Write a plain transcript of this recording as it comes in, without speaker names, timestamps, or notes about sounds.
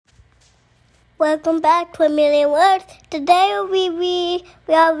Welcome back to A Million Words. Today we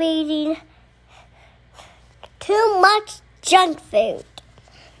are reading Too Much Junk Food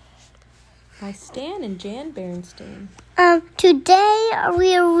by Stan and Jan Berenstain. Today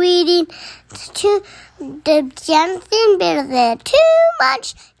we are reading the Jonathan Berenstain. Too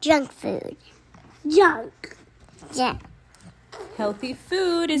much junk food. Junk. Yeah. Healthy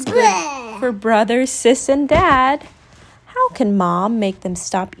food is good for brothers, sis, and dad. How can mom make them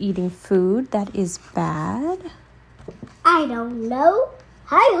stop eating food that is bad? I don't know.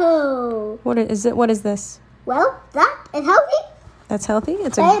 Hi-ho. What is this? Well, that is healthy. That's healthy?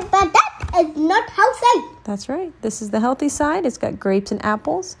 But that is not healthy. That's right. This is the healthy side. It's got grapes and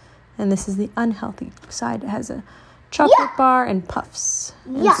apples. And this is the unhealthy side. It has a chocolate bar and puffs.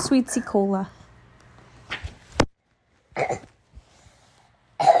 And sweetsy cola.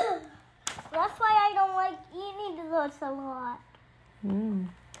 That's why I don't like eating those a lot.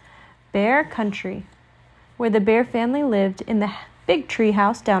 Bear country, where the Bear family lived in the big tree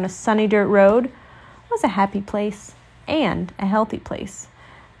house down a sunny dirt road, was a happy place and a healthy place.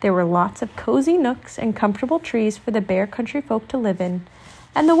 There were lots of cozy nooks and comfortable trees for the Bear country folk to live in,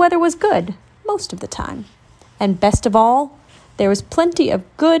 and the weather was good most of the time. And best of all, there was plenty of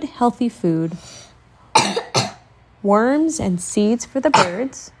good, healthy food. Worms and seeds for the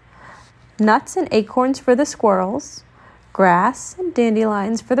birds, nuts and acorns for the squirrels, grass and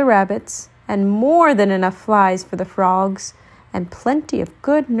dandelions for the rabbits, and more than enough flies for the frogs, and plenty of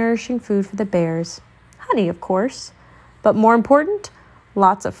good, nourishing food for the bears. Honey, of course, but more important,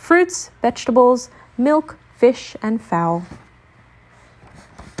 lots of fruits, vegetables, milk, fish, and fowl.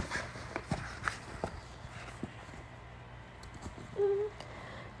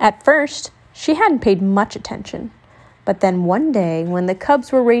 At first, she hadn't paid much attention. But then one day, when the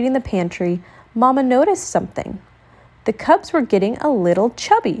cubs were raiding the pantry, Mama noticed something. The cubs were getting a little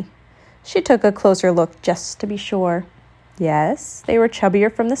chubby. She took a closer look just to be sure. Yes, they were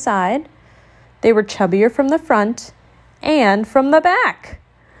chubbier from the side. They were chubbier from the front and from the back.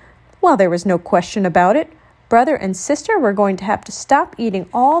 Well, there was no question about it. Brother and sister were going to have to stop eating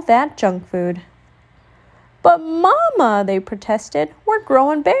all that junk food. But Mama, they protested, we're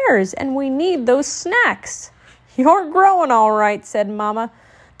growing bears and we need those snacks. You're growing all right, said Mama.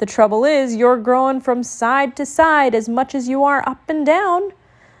 The trouble is you're growing from side to side as much as you are up and down.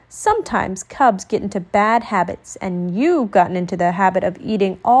 Sometimes cubs get into bad habits, and you've gotten into the habit of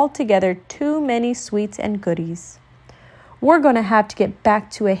eating altogether too many sweets and goodies. We're going to have to get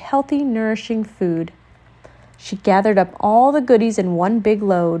back to a healthy, nourishing food. She gathered up all the goodies in one big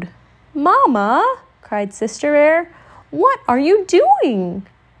load. Mama, cried Sister Bear, what are you doing?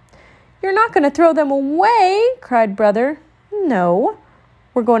 You're not going to throw them away, cried Brother. No,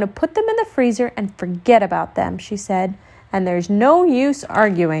 we're going to put them in the freezer and forget about them, she said, and there's no use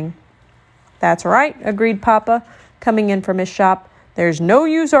arguing. That's right, agreed Papa, coming in from his shop. There's no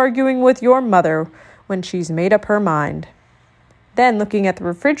use arguing with your mother when she's made up her mind. Then, looking at the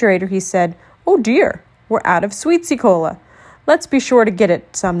refrigerator, he said, oh dear, we're out of sweetsy cola. Let's be sure to get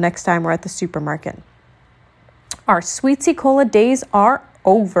it some next time we're at the supermarket. Our sweetsy cola days are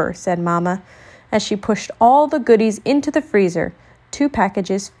over, said Mama, as she pushed all the goodies into the freezer. 2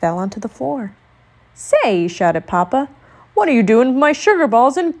 packages fell onto the floor. Say, shouted Papa, what are you doing with my sugar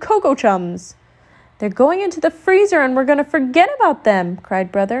balls and cocoa chums? They're going into the freezer and we're going to forget about them,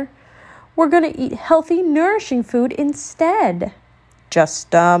 cried Brother. We're going to eat healthy, nourishing food instead.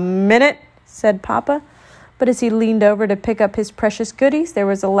 Just a minute, said Papa, but as he leaned over to pick up his precious goodies, there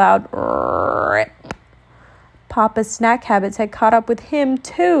was a loud rip. Papa's snack habits had caught up with him,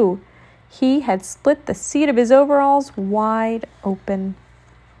 too. He had split the seat of his overalls wide open.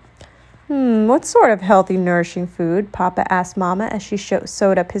 What sort of healthy, nourishing food? Papa asked Mama as she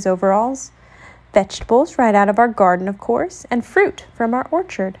sewed up his overalls. Vegetables right out of our garden, of course, and fruit from our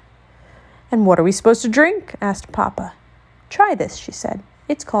orchard. And what are we supposed to drink? Asked Papa. Try this, she said.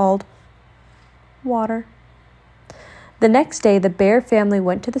 It's called water. The next day, the Bear family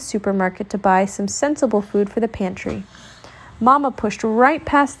went to the supermarket to buy some sensible food for the pantry. Mama pushed right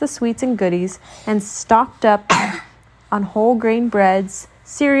past the sweets and goodies and stocked up on whole grain breads,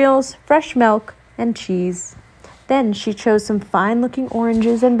 cereals, fresh milk, and cheese. Then she chose some fine-looking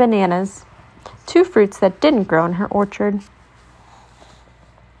oranges and bananas, 2 fruits that didn't grow in her orchard.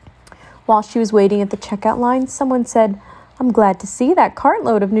 While she was waiting at the checkout line, someone said, I'm glad to see that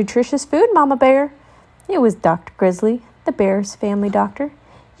cartload of nutritious food, Mama Bear. It was Dr. Grizzly, the bear's family doctor.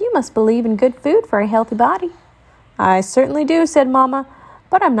 You must believe in good food for a healthy body. I certainly do, said Mama,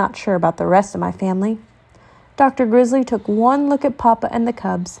 but I'm not sure about the rest of my family. Dr. Grizzly took one look at Papa and the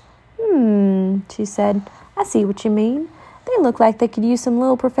cubs. She said, I see what you mean. They look like they could use some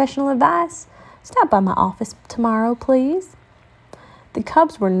little professional advice. Stop by my office tomorrow, please." The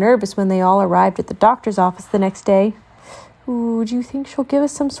cubs were nervous when they all arrived at the doctor's office the next day. "Ooh, do you think she'll give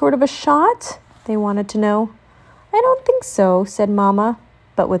us some sort of a shot?" they wanted to know. "I don't think so," said Mama.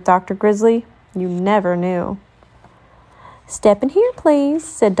 But with Dr. Grizzly, you never knew. "Step in here, please,"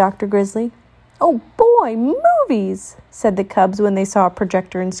 said Dr. Grizzly. "Oh boy, movies," said the cubs when they saw a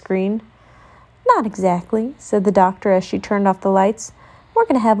projector and screen. "Not exactly," said the doctor as she turned off the lights. "We're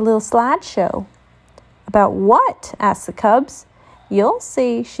going to have a little slideshow." "About what?" asked the cubs. "You'll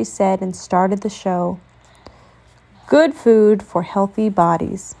see," she said, and started the show. "Good food for healthy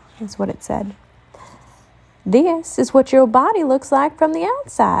bodies," is what it said. "This is what your body looks like from the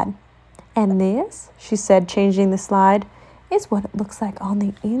outside. And this," she said, changing the slide, "is what it looks like on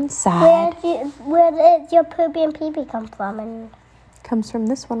the inside." Where did your poopy and pee-pee come from? And It comes from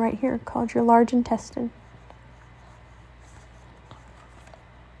this one right here, called your large intestine.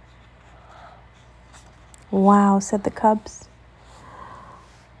 "Wow," said the cubs.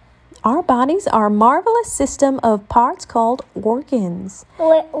 "Our bodies are a marvelous system of parts called organs."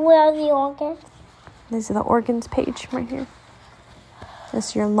 where are the organs? This is the organs page right here. This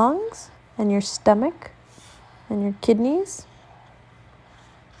is your lungs and your stomach and your kidneys.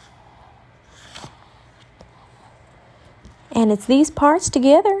 And it's these parts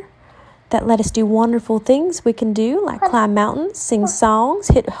together that let us do wonderful things we can do, like climb mountains, sing songs,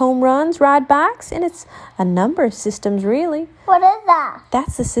 hit home runs, ride bikes, and it's a number of systems, really. What is that?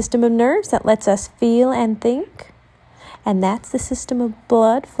 That's the system of nerves that lets us feel and think. And that's the system of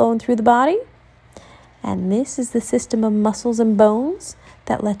blood flowing through the body. And this is the system of muscles and bones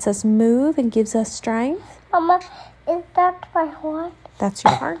that lets us move and gives us strength. Mama, is that my heart? That's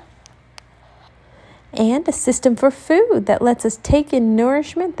your heart. And a system for food that lets us take in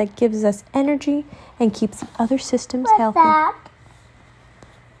nourishment that gives us energy and keeps the other systems healthy. What's that?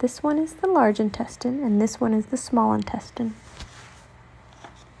 This one is the large intestine, and this one is the small intestine.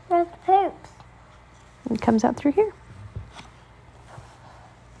 Where's the poops? It comes out through here.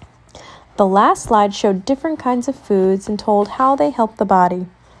 The last slide showed different kinds of foods and told how they help the body.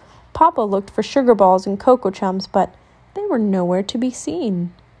 Papa looked for sugar balls and Cocoa Chums, but they were nowhere to be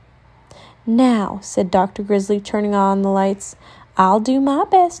seen. "Now," said Dr. Grizzly, turning on the lights, "I'll do my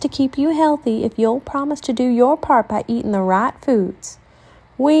best to keep you healthy if you'll promise to do your part by eating the right foods."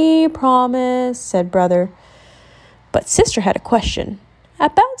 "We promise," said Brother. But Sister had a question.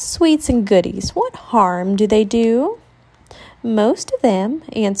 "About sweets and goodies, what harm do they do?" "Most of them,"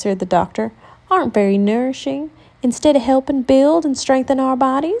 answered the doctor, "aren't very nourishing. Instead of helping build and strengthen our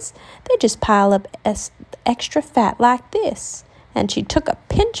bodies, they just pile up extra fat like this." And she took a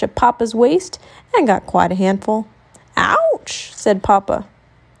pinch of Papa's waist and got quite a handful. "Ouch," said Papa.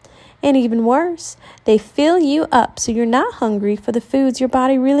 "And even worse, they fill you up so you're not hungry for the foods your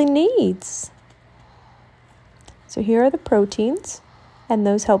body really needs." So here are the proteins, and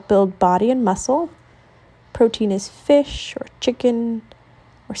those help build body and muscle. Protein is fish or chicken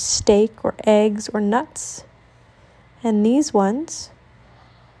or steak or eggs or nuts. And these ones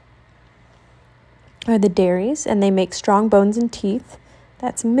are the dairies, and they make strong bones and teeth.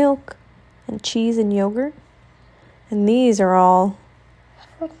 That's milk and cheese and yogurt. And these are all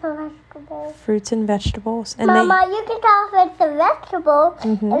Fruits and vegetables. fruits and vegetables. And Mama, you can tell if it's a vegetable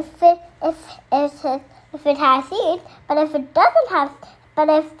if it has seeds, but if it doesn't have, but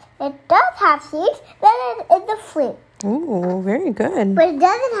if it does have seeds, then it's a fruit. Ooh, very good. But it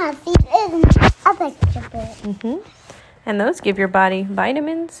doesn't have seeds, it's a vegetable. And those give your body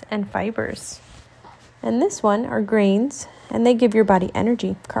vitamins and fibers. And this one are grains, and they give your body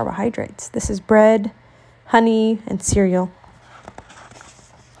energy, carbohydrates. This is bread, honey, and cereal.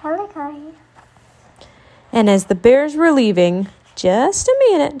 I like honey. And as the bears were leaving, "Just a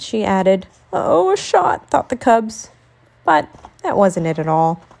minute," she added. "Oh, a shot," thought the cubs. But that wasn't it at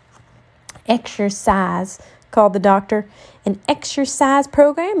all. "Exercise," called the doctor. "An exercise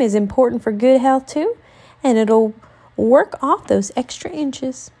program is important for good health too, and it'll work off those extra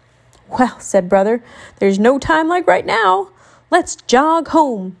inches." "Well," said Brother, "there's no time like right now. Let's jog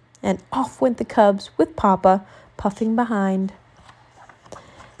home." And off went the cubs with Papa puffing behind.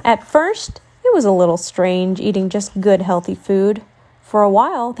 At first, it was a little strange eating just good, healthy food. For a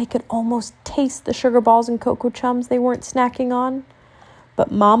while, they could almost taste the sugar balls and Cocoa Chums they weren't snacking on.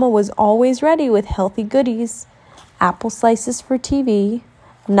 But Mama was always ready with healthy goodies. Apple slices for TV,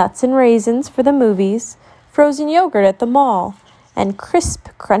 nuts and raisins for the movies, frozen yogurt at the mall, and crisp,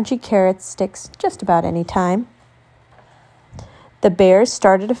 crunchy carrot sticks just about any time. The bears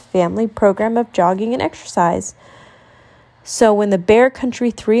started a family program of jogging and exercise. So when the Bear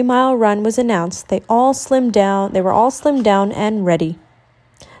Country 3-mile run was announced, they were all slimmed down and ready.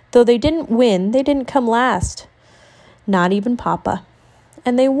 Though they didn't win, they didn't come last. Not even Papa.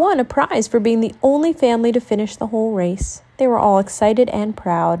 And they won a prize for being the only family to finish the whole race. They were all excited and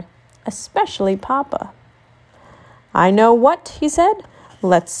proud, especially Papa. "I know what," he said.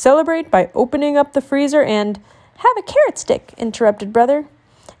 "Let's celebrate by opening up the freezer and—" "Have a carrot stick," interrupted Brother.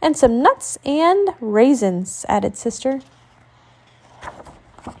 "And some nuts and raisins," added Sister.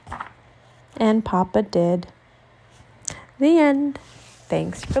 And Papa did. The end.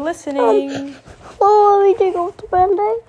 Thanks for listening. Let me take off the Band-Aid.